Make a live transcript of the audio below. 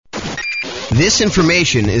This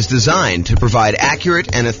information is designed to provide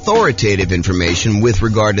accurate and authoritative information with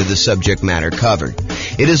regard to the subject matter covered.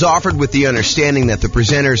 It is offered with the understanding that the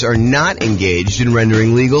presenters are not engaged in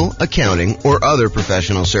rendering legal, accounting, or other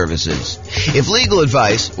professional services. If legal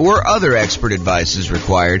advice or other expert advice is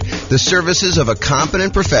required, the services of a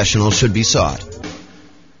competent professional should be sought.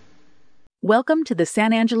 Welcome to the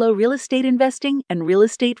San Angelo Real Estate Investing and Real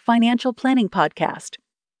Estate Financial Planning Podcast.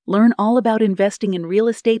 Learn all about investing in real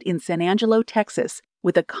estate in San Angelo, Texas,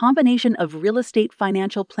 with a combination of real estate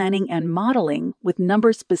financial planning and modeling with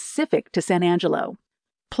numbers specific to San Angelo.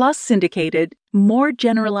 Plus syndicated, more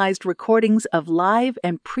generalized recordings of live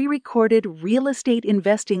and pre-recorded real estate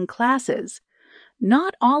investing classes,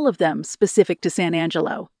 not all of them specific to San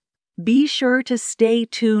Angelo. Be sure to stay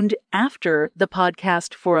tuned after the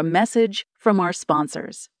podcast for a message from our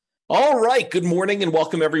sponsors. All right. Good morning and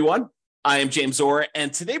welcome, everyone. I am James Orr,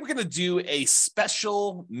 and today we're going to do a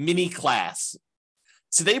special mini class.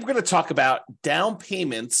 Today we're going to talk about down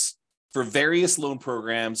payments for various loan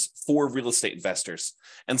programs for real estate investors.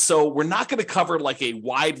 And so we're not going to cover like a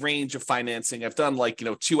wide range of financing. I've done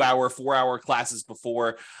 2-hour, 4-hour classes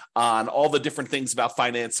before on all the different things about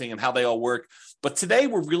financing and how they all work. But today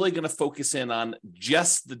we're really going to focus in on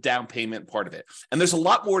just the down payment part of it. And there's a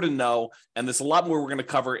lot more to know, and there's a lot more we're going to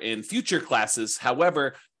cover in future classes.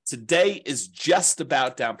 However, today is just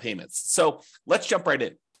about down payments. So let's jump right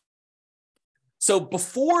in. So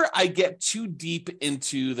before I get too deep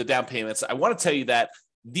into the down payments, I want to tell you that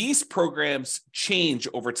these programs change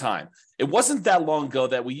over time. It wasn't that long ago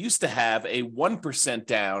that we used to have a 1%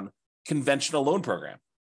 down conventional loan program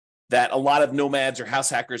that a lot of nomads or house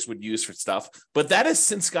hackers would use for stuff, but that has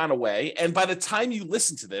since gone away. And by the time you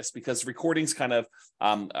listen to this, because recordings kind of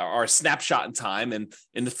are a snapshot in time, and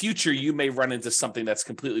in the future, you may run into something that's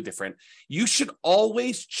completely different, you should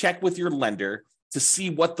always check with your lender to see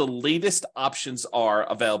what the latest options are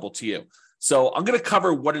available to you. So I'm going to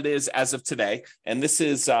cover what it is as of today, and this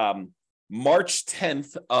is March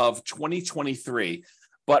 10th of 2023,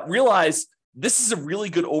 but realize this is a really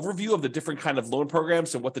good overview of the different kind of loan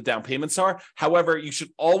programs and what the down payments are. However, you should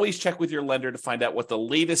always check with your lender to find out what the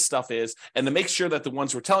latest stuff is and to make sure that the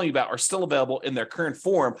ones we're telling you about are still available in their current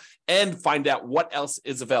form, and find out what else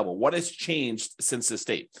is available, what has changed since this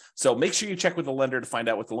date. So make sure you check with the lender to find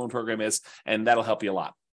out what the loan program is, and that'll help you a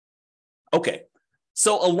lot. Okay.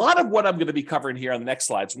 So a lot of what I'm going to be covering here on the next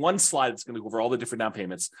slides, one slide is going to go over all the different down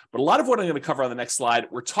payments, but a lot of what I'm going to cover on the next slide,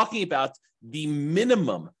 we're talking about the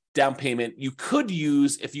minimum down payment you could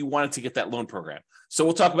use if you wanted to get that loan program. So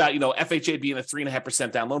we'll talk about, FHA being a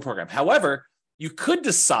 3.5% down loan program. However, you could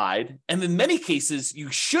decide, and in many cases,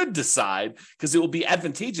 you should decide, because it will be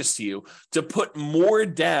advantageous to you, to put more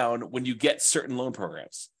down when you get certain loan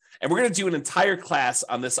programs. And we're going to do an entire class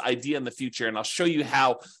on this idea in the future, and I'll show you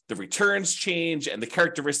how the returns change and the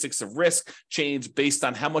characteristics of risk change based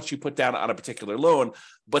on how much you put down on a particular loan.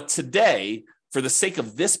 But today, for the sake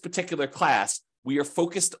of this particular class, we are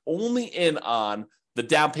focused only in on the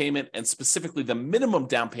down payment, and specifically the minimum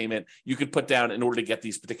down payment you could put down in order to get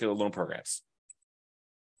these particular loan programs.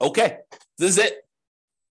 Okay, this is it.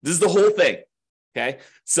 This is the whole thing. Okay,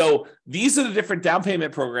 so these are the different down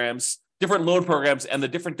payment programs, different loan programs, and the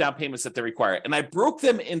different down payments that they require. And I broke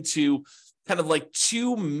them into kind of like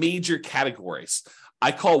two major categories.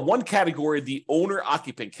 I call one category the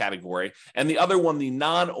owner-occupant category, and the other one the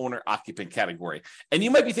non-owner-occupant category. And you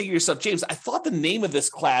might be thinking to yourself, James, I thought the name of this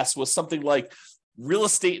class was something like real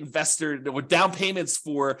estate investor with down payments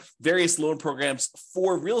for various loan programs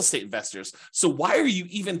for real estate investors. So why are you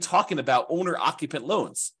even talking about owner-occupant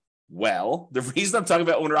loans? Well, the reason I'm talking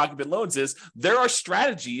about owner-occupant loans is there are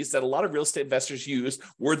strategies that a lot of real estate investors use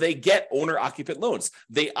where they get owner-occupant loans.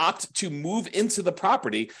 They opt to move into the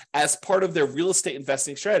property as part of their real estate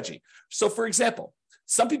investing strategy. So, for example,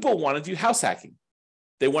 some people want to do house hacking.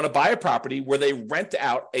 They want to buy a property where they rent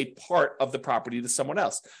out a part of the property to someone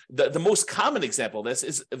else. The most common example of this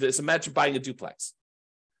is imagine buying a duplex.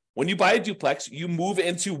 When you buy a duplex, you move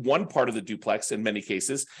into one part of the duplex in many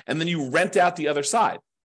cases, and then you rent out the other side.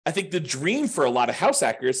 I think the dream for a lot of house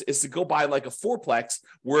hackers is to go buy like a fourplex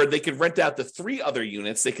where they could rent out the 3 other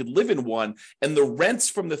units, they could live in one, and the rents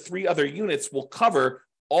from the 3 other units will cover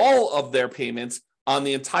all of their payments on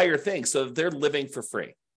the entire thing so that they're living for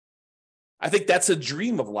free. I think that's a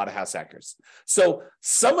dream of a lot of house hackers. So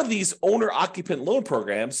some of these owner-occupant loan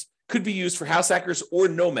programs could be used for house hackers or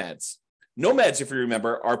nomads. Nomads, if you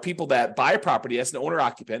remember, are people that buy a property as an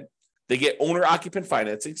owner-occupant. They get owner-occupant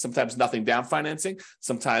financing, sometimes nothing down financing,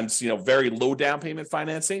 sometimes very low down payment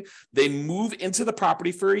financing. They move into the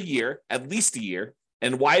property for a year, at least a year.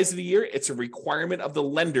 And why is it a year? It's a requirement of the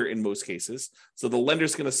lender in most cases. So the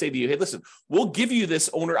lender's going to say to you, hey, listen, we'll give you this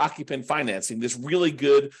owner-occupant financing, this really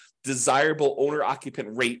good, desirable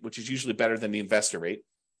owner-occupant rate, which is usually better than the investor rate.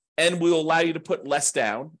 And we'll allow you to put less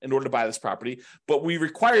down in order to buy this property. But we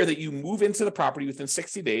require that you move into the property within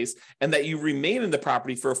 60 days and that you remain in the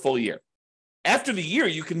property for a full year. After the year,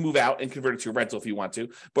 you can move out and convert it to a rental if you want to.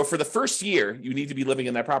 But for the first year, you need to be living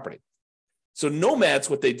in that property. So nomads,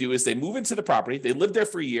 what they do is they move into the property, they live there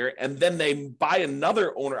for a year, and then they buy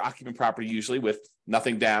another owner-occupant property, usually with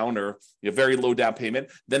nothing down or very low down payment.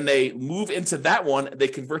 Then they move into that one, they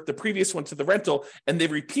convert the previous one to the rental, and they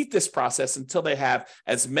repeat this process until they have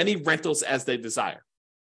as many rentals as they desire.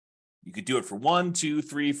 You could do it for 1, 2,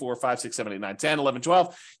 3, 4, 5, 6, 7, 8, 9, 10, 11,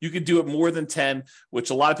 12. You could do it more than 10, which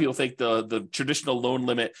a lot of people think the traditional loan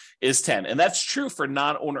limit is 10. And that's true for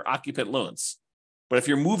non-owner occupant loans. But if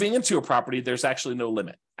you're moving into a property, there's actually no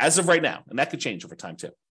limit as of right now. And that could change over time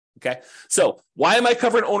too. Okay. So why am I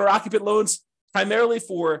covering owner occupant loans? Primarily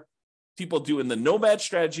for people doing the nomad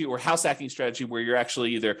strategy or house hacking strategy, where you're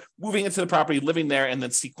actually either moving into the property, living there, and then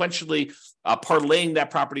sequentially parlaying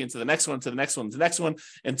that property into the next one, to the next one, to the next one,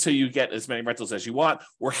 until you get as many rentals as you want.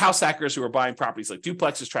 Or house hackers who are buying properties like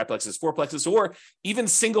duplexes, triplexes, fourplexes, or even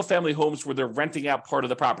single family homes where they're renting out part of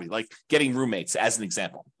the property, like getting roommates as an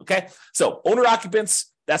example. Okay. So owner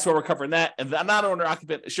occupants, that's where we're covering that. And the non-owner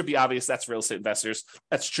occupant, it should be obvious. That's real estate investors.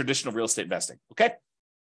 That's traditional real estate investing. Okay.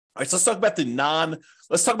 All right, so let's talk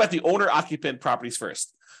about the owner-occupant properties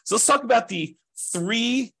first. So let's talk about the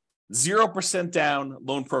 3 0% down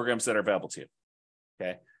loan programs that are available to you.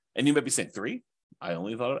 Okay, and you might be saying 3. I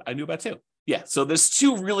only thought I knew about 2. Yeah, so there's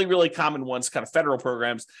 2 really, really common ones, kind of federal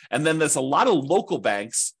programs, and then there's a lot of local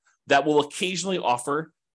banks that will occasionally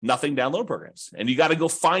offer nothing down loan programs, and you got to go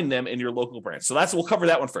find them in your local branch. So we'll cover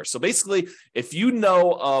that one first. So basically, if you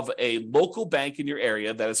know of a local bank in your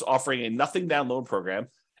area that is offering a nothing down loan program,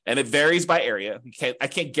 and it varies by area. I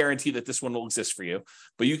can't guarantee that this one will exist for you,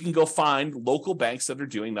 but you can go find local banks that are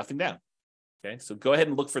doing nothing down. Okay, so go ahead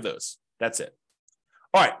and look for those. That's it.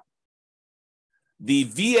 All right. The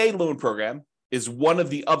VA loan program is one of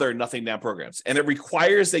the other nothing down programs, and it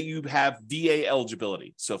requires that you have VA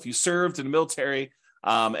eligibility. So if you served in the military,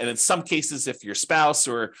 and in some cases, if your spouse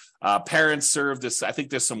or parents served this, I think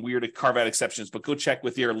there's some weird carve-out exceptions, but go check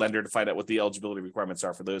with your lender to find out what the eligibility requirements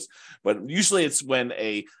are for those. But usually it's when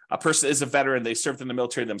a person is a veteran, they served in the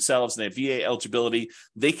military themselves, and they have VA eligibility,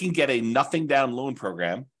 they can get a nothing down loan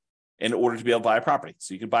program in order to be able to buy a property.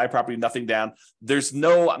 So you can buy a property, nothing down.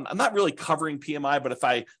 I'm not really covering PMI, but if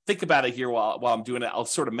I think about it here while I'm doing it, I'll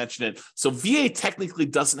sort of mention it. So VA technically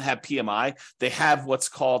doesn't have PMI. They have what's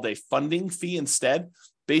called a funding fee instead.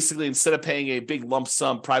 Basically, instead of paying a big lump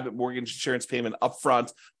sum private mortgage insurance payment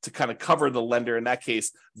upfront to kind of cover the lender, in that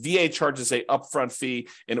case, VA charges a upfront fee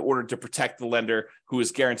in order to protect the lender who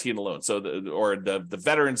is guaranteeing the loan. So the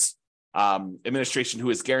Veterans Administration who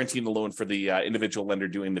is guaranteeing the loan for the individual lender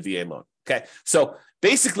doing the VA loan. Okay, so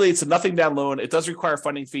basically it's a nothing down loan. It does require a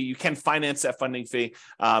funding fee. You can finance that funding fee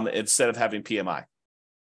instead of having PMI.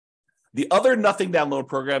 The other nothing down loan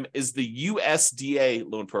program is the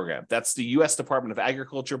USDA loan program. That's the U.S. Department of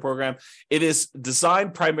Agriculture program. It is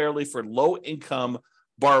designed primarily for low income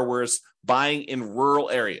borrowers buying in rural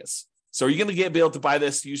areas. So are you going to be able to buy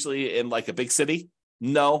this usually in like a big city?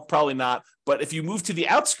 No, probably not. But if you move to the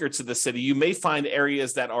outskirts of the city, you may find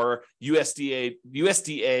areas that are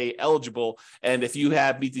USDA eligible. And if you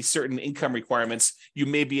meet these certain income requirements, you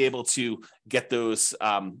may be able to get those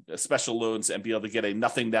special loans and be able to get a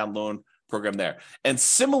nothing down loan program there. And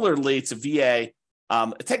similarly to VA,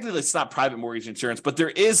 technically it's not private mortgage insurance, but there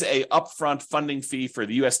is a upfront funding fee for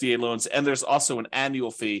the USDA loans. And there's also an annual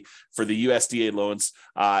fee for the USDA loans.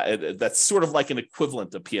 That's sort of like an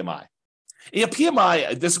equivalent of PMI. Yeah,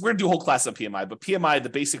 PMI, we're going to do a whole class on PMI, but PMI, the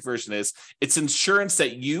basic version is it's insurance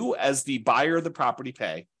that you as the buyer of the property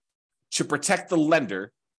pay to protect the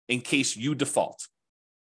lender in case you default.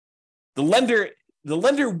 The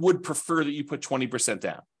lender would prefer that you put 20%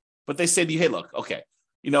 down, but they say to you, hey, look, okay,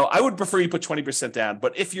 I would prefer you put 20% down,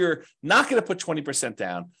 but if you're not going to put 20%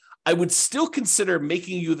 down, I would still consider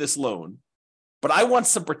making you this loan, but I want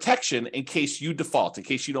some protection in case you default, in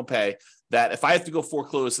case you don't pay, that if I have to go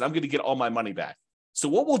foreclose, and I'm going to get all my money back. So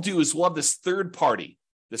what we'll do is we'll have this third party,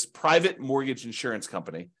 this private mortgage insurance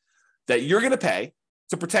company that you're going to pay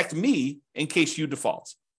to protect me in case you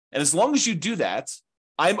default. And as long as you do that,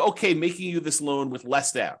 I'm okay making you this loan with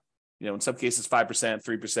less down. In some cases, 5%,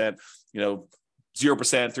 3%, 0%,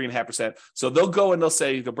 3.5%. So they'll go and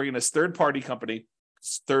they'll bring in this third party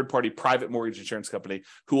private mortgage insurance company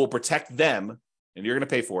who will protect them, and you're going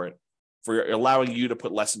to pay for it, for allowing you to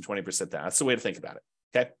put less than 20% down. That's the way to think about it.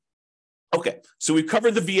 Okay, so we've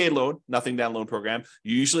covered the VA loan, nothing down loan program.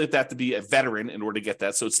 You usually have to be a veteran in order to get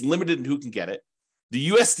that, so it's limited in who can get it.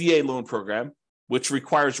 The USDA loan program, which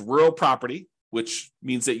requires rural property, which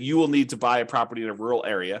means that you will need to buy a property in a rural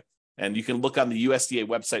area. And you can look on the USDA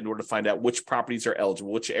website in order to find out which properties are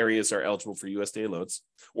eligible, which areas are eligible for USDA loans,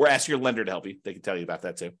 or ask your lender to help you. They can tell you about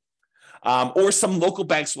that too. Or some local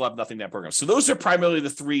banks will have nothing down programs. So those are primarily the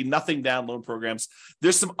three nothing down loan programs.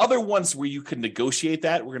 There's some other ones where you can negotiate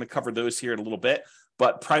that. We're going to cover those here in a little bit,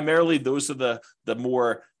 but primarily those are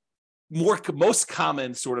the most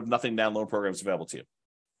common sort of nothing down loan programs available to you.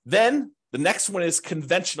 Then the next one is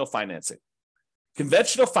conventional financing.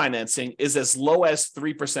 Conventional financing is as low as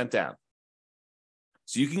 3% down.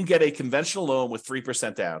 So you can get a conventional loan with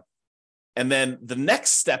 3% down. And then the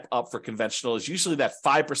next step up for conventional is usually that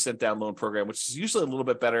 5% down loan program, which is usually a little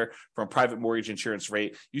bit better from private mortgage insurance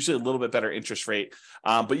rate, usually a little bit better interest rate.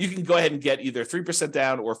 But you can go ahead and get either 3%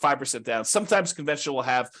 down or 5% down. Sometimes conventional will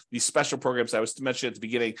have these special programs. I was to mention at the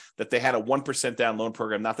beginning that they had a 1% down loan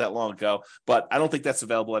program not that long ago, but I don't think that's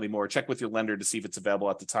available anymore. Check with your lender to see if it's available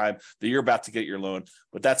at the time that you're about to get your loan,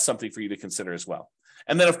 but that's something for you to consider as well.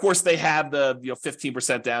 And then, of course, they have the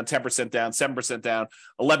 15% down, 10% down, 7% down,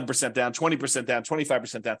 11% down, 20% down,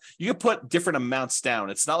 25% down. You can put different amounts down.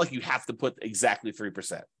 It's not like you have to put exactly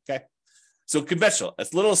 3%. Okay. So conventional,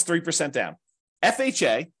 as little as 3% down.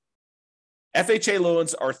 FHA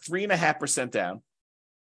loans are 3.5% down.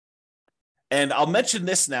 And I'll mention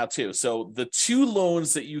this now too. So the two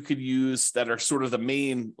loans that you could use that are sort of the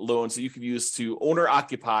main loans that you could use to owner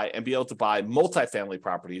occupy and be able to buy multifamily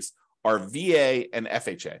properties are VA and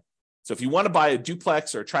FHA. So if you want to buy a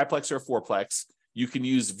duplex or a triplex or a fourplex, you can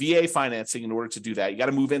use VA financing in order to do that. You got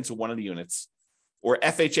to move into one of the units, or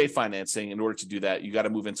FHA financing in order to do that. You got to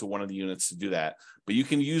move into one of the units to do that. But you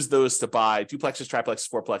can use those to buy duplexes, triplexes,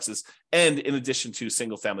 fourplexes, and in addition to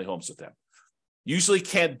single family homes with them. Usually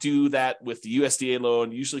can't do that with the USDA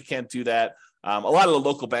loan. Usually can't do that. A lot of the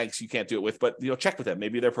local banks you can't do it with, but check with them.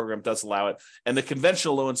 Maybe their program does allow it. And the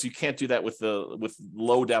conventional loans, you can't do that with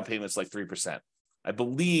low down payments like 3%. I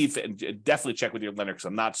believe, and definitely check with your lender because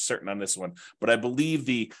I'm not certain on this one, but I believe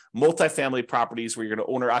the multifamily properties where you're going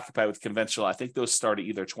to owner occupy with conventional, I think those start at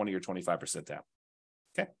either 20 or 25% down.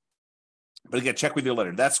 Okay. But again, check with your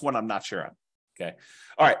lender. That's one I'm not sure on. Okay.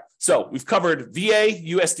 All right. So we've covered VA,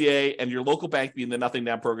 USDA, and your local bank being the nothing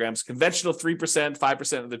down programs. Conventional 3%,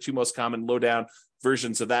 5% are the two most common low down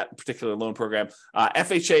versions of that particular loan program.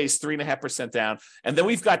 FHA is 3.5% down. And then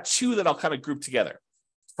we've got two that I'll kind of group together: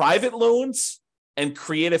 private loans and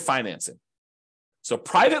creative financing. So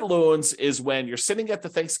private loans is when you're sitting at the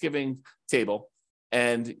Thanksgiving table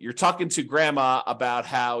and you're talking to grandma about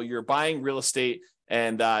how you're buying real estate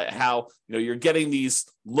and how you're getting these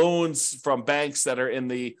loans from banks that are in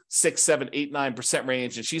the 6, 7, 8, 9%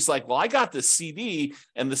 range. And she's like, well, I got this CD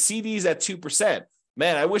and the CD's at 2%.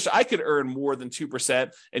 Man, I wish I could earn more than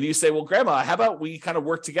 2%. And you say, well, grandma, how about we kind of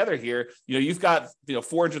work together here? You've got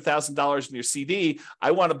 $400,000 in your CD.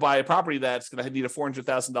 I want to buy a property that's going to need a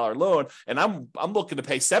 $400,000 loan, and I'm looking to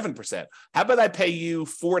pay 7%. How about I pay you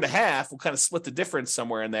 4.5%? We'll kind of split the difference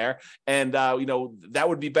somewhere in there, and that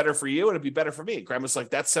would be better for you, and it'd be better for me. Grandma's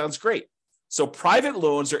like, that sounds great. So private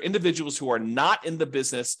loans are individuals who are not in the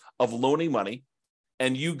business of loaning money,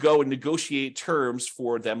 and you go and negotiate terms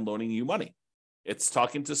for them loaning you money. It's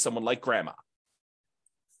talking to someone like grandma.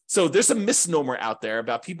 So there's a misnomer out there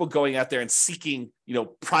about people going out there and seeking,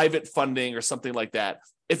 private funding or something like that.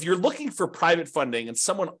 If you're looking for private funding and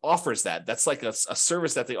someone offers that, that's like a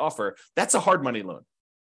service that they offer, that's a hard money loan,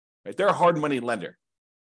 right? They're a hard money lender.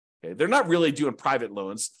 Okay? They're not really doing private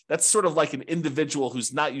loans. That's sort of like an individual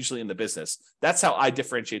who's not usually in the business. That's how I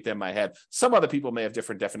differentiate them in my head. Some other people may have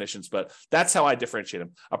different definitions, but that's how I differentiate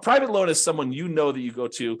them. A private loan is someone that you go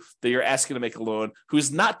to, that you're asking to make a loan,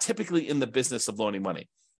 who's not typically in the business of loaning money.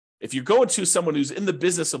 If you're going to someone who's in the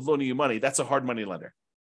business of loaning you money, that's a hard money lender,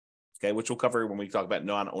 okay, which we'll cover when we talk about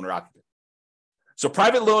non-owner occupant. So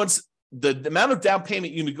private loans, the amount of down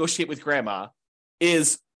payment you negotiate with grandma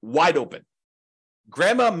is wide open.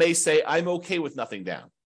 Grandma may say, I'm okay with nothing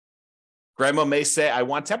down. Grandma may say, I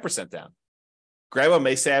want 10% down. Grandma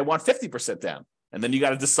may say, I want 50% down. And then you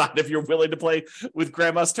got to decide if you're willing to play with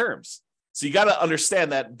grandma's terms. So you got to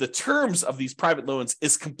understand that the terms of these private loans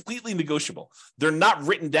is completely negotiable. They're not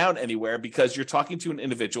written down anywhere because you're talking to an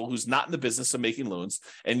individual who's not in the business of making loans,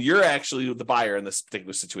 and you're actually the buyer in this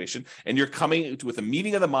particular situation, and you're coming with a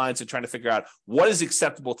meeting of the minds and trying to figure out what is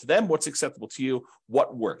acceptable to them, what's acceptable to you,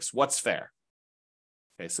 what works, what's fair.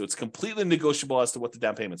 Okay, so it's completely negotiable as to what the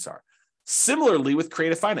down payments are. Similarly with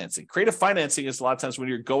creative financing. Creative financing is a lot of times when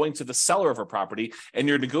you're going to the seller of a property and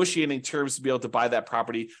you're negotiating terms to be able to buy that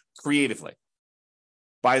property creatively.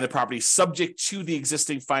 Buying the property subject to the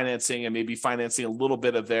existing financing and maybe financing a little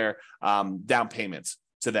bit of their down payments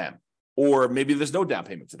to them. Or maybe there's no down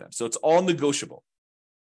payment to them. So it's all negotiable.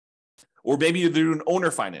 Or maybe you're doing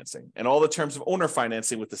owner financing and all the terms of owner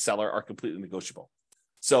financing with the seller are completely negotiable.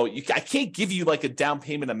 So I can't give you like a down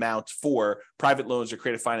payment amount for private loans or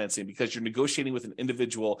creative financing because you're negotiating with an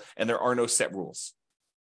individual and there are no set rules.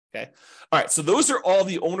 Okay. All right. So those are all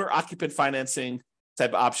the owner occupant financing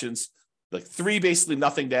type of options. Like 3, basically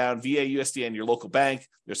nothing down, VA, USDA, and your local bank.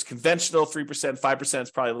 There's conventional 3%, 5%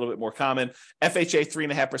 is probably a little bit more common. FHA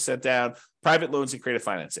 3.5% down, private loans and creative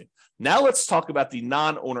financing. Now let's talk about the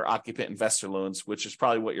non-owner occupant investor loans, which is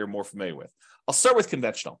probably what you're more familiar with. I'll start with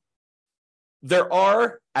conventional. There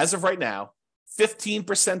are, as of right now,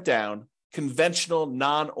 15% down conventional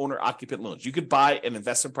non-owner occupant loans. You could buy an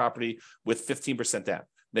investment property with 15% down.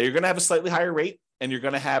 Now you're going to have a slightly higher rate and you're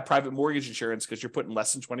going to have private mortgage insurance because you're putting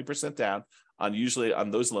less than 20% down on usually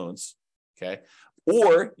on those loans. Okay.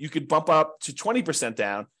 Or you could bump up to 20%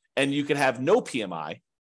 down and you could have no PMI.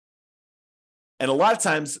 And a lot of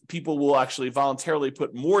times people will actually voluntarily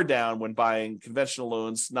put more down when buying conventional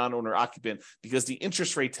loans, non-owner occupant, because the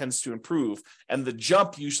interest rate tends to improve. And the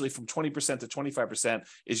jump usually from 20% to 25%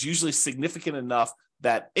 is usually significant enough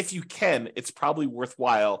that if you can, it's probably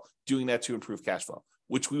worthwhile doing that to improve cash flow,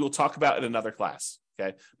 which we will talk about in another class.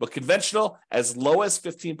 Okay. But conventional, as low as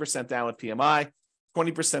 15% down with PMI,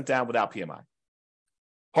 20% down without PMI.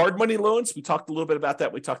 Hard money loans, we talked a little bit about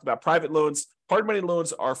that. We talked about private loans. Hard money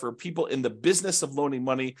loans are for people in the business of loaning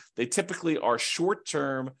money. They typically are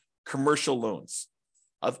short-term commercial loans.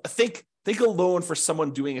 Think a loan for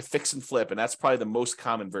someone doing a fix and flip, and that's probably the most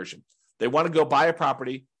common version. They want to go buy a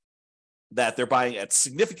property that they're buying at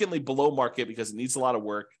significantly below market because it needs a lot of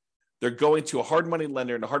work. They're going to a hard money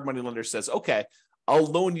lender, and the hard money lender says, okay, I'll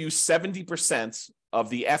loan you 70% of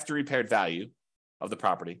the after repaired value of the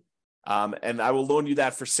property. And I will loan you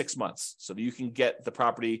that for 6 months so that you can get the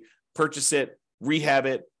property, purchase it, rehab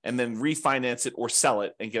it, and then refinance it or sell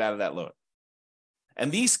it and get out of that loan.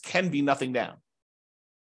 And these can be nothing down.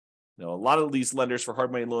 You know, a lot of these lenders for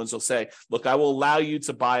hard money loans will say, look, I will allow you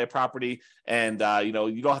to buy a property and, you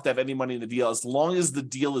don't have to have any money in the deal as long as the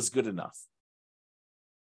deal is good enough.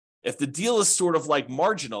 If the deal is sort of like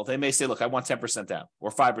marginal, they may say, look, I want 10% down or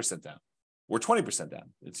 5% down or 20%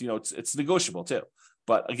 down. It's negotiable too.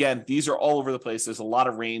 But again, these are all over the place. There's a lot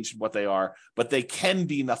of range in what they are, but they can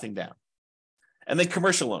be nothing down. And then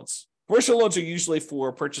commercial loans. Commercial loans are usually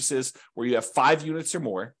for purchases where you have 5 units or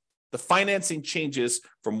more. The financing changes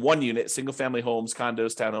from 1 unit, single family homes,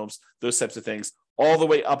 condos, townhomes, those types of things, all the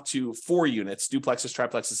way up to 4 units, duplexes,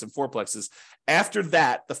 triplexes, and fourplexes. After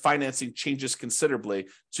that, the financing changes considerably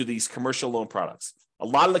to these commercial loan products. A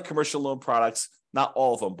lot of the commercial loan products, not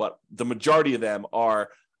all of them, but the majority of them are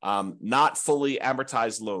not fully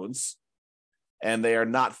amortized loans, and they are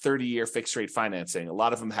not 30-year fixed rate financing. A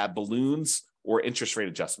lot of them have balloons or interest rate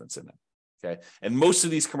adjustments in them. Okay. And most of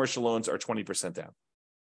these commercial loans are 20% down.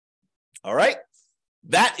 All right.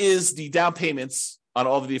 That is the down payments on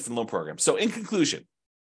all the different loan programs. So in conclusion,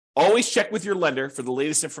 always check with your lender for the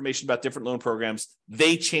latest information about different loan programs.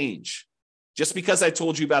 They change. Just because I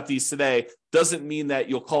told you about these today doesn't mean that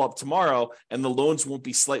you'll call up tomorrow and the loans won't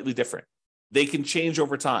be slightly different. They can change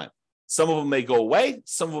over time. Some of them may go away.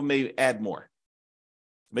 Some of them may add more.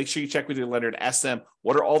 Make sure you check with your lender and ask them,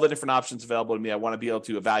 what are all the different options available to me? I want to be able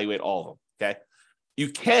to evaluate all of them. Okay. You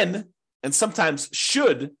can, and sometimes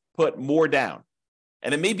should, put more down.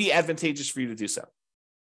 And it may be advantageous for you to do so.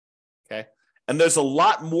 Okay. And there's a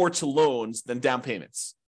lot more to loans than down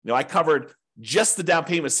payments. I covered just the down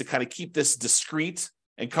payments to kind of keep this discreet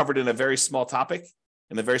and covered in a very small topic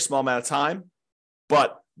in a very small amount of time.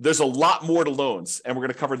 But there's a lot more to loans, and we're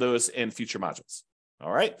going to cover those in future modules.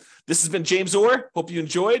 All right. This has been James Orr. Hope you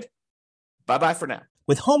enjoyed. Bye-bye for now.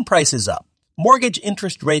 With home prices up, mortgage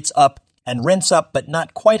interest rates up, and rents up, but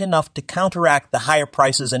not quite enough to counteract the higher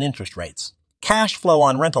prices and interest rates, cash flow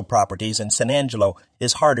on rental properties in San Angelo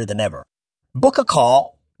is harder than ever. Book a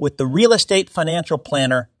call with the Real Estate Financial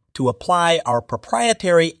Planner to apply our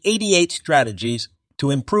proprietary 88 strategies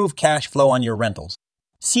to improve cash flow on your rentals.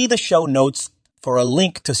 See the show notes for a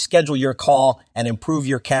link to schedule your call and improve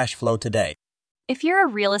your cash flow today. If you're a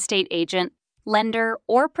real estate agent, lender,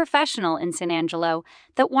 or professional in San Angelo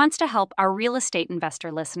that wants to help our real estate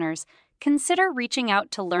investor listeners, consider reaching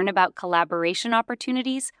out to learn about collaboration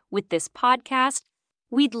opportunities with this podcast.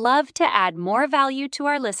 We'd love to add more value to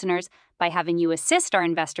our listeners by having you assist our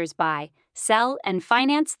investors buy, sell, and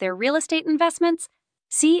finance their real estate investments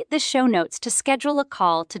See the show notes to schedule a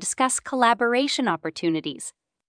call to discuss collaboration opportunities.